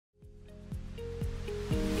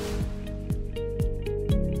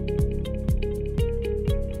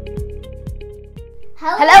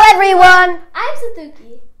Hello everyone! I'm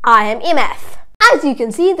Sithuki. I am Imeth. As you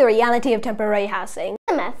can see, the reality of temporary housing.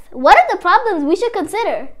 Imeth, what are the problems we should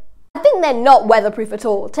consider? I think they're not weatherproof at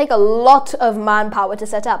all. Take a lot of manpower to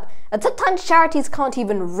set up, and sometimes charities can't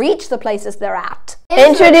even reach the places they're at.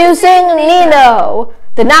 Introducing NINO,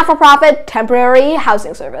 the not-for-profit temporary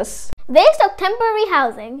housing service. They stock temporary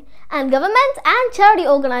housing, and governments and charity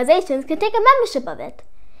organizations can take a membership of it.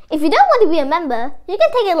 If you don't want to be a member, you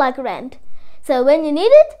can take it like rent. So when you need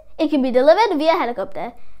it, it can be delivered via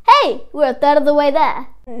helicopter. Hey, we're a third of the way there.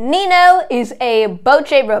 NINO is a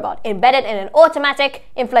boat-shaped robot embedded in an automatic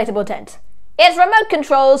inflatable tent. It has remote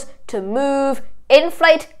controls to move,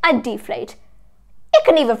 inflate and deflate. It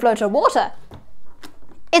can even float on water.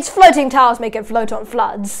 Its floating towers make it float on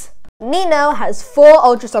floods. NINO has 4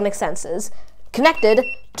 ultrasonic sensors connected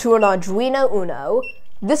to an Arduino Uno.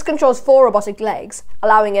 This controls 4 robotic legs,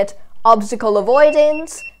 allowing it obstacle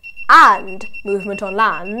avoidance and movement on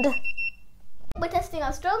land. We're testing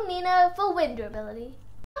our strong NINO for wind durability.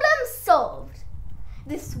 Problem solved!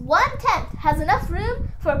 This one tent has enough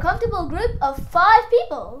room for a comfortable group of 5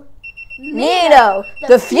 people. NINO,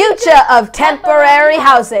 the future of temporary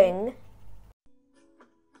housing.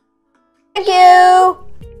 Thank you!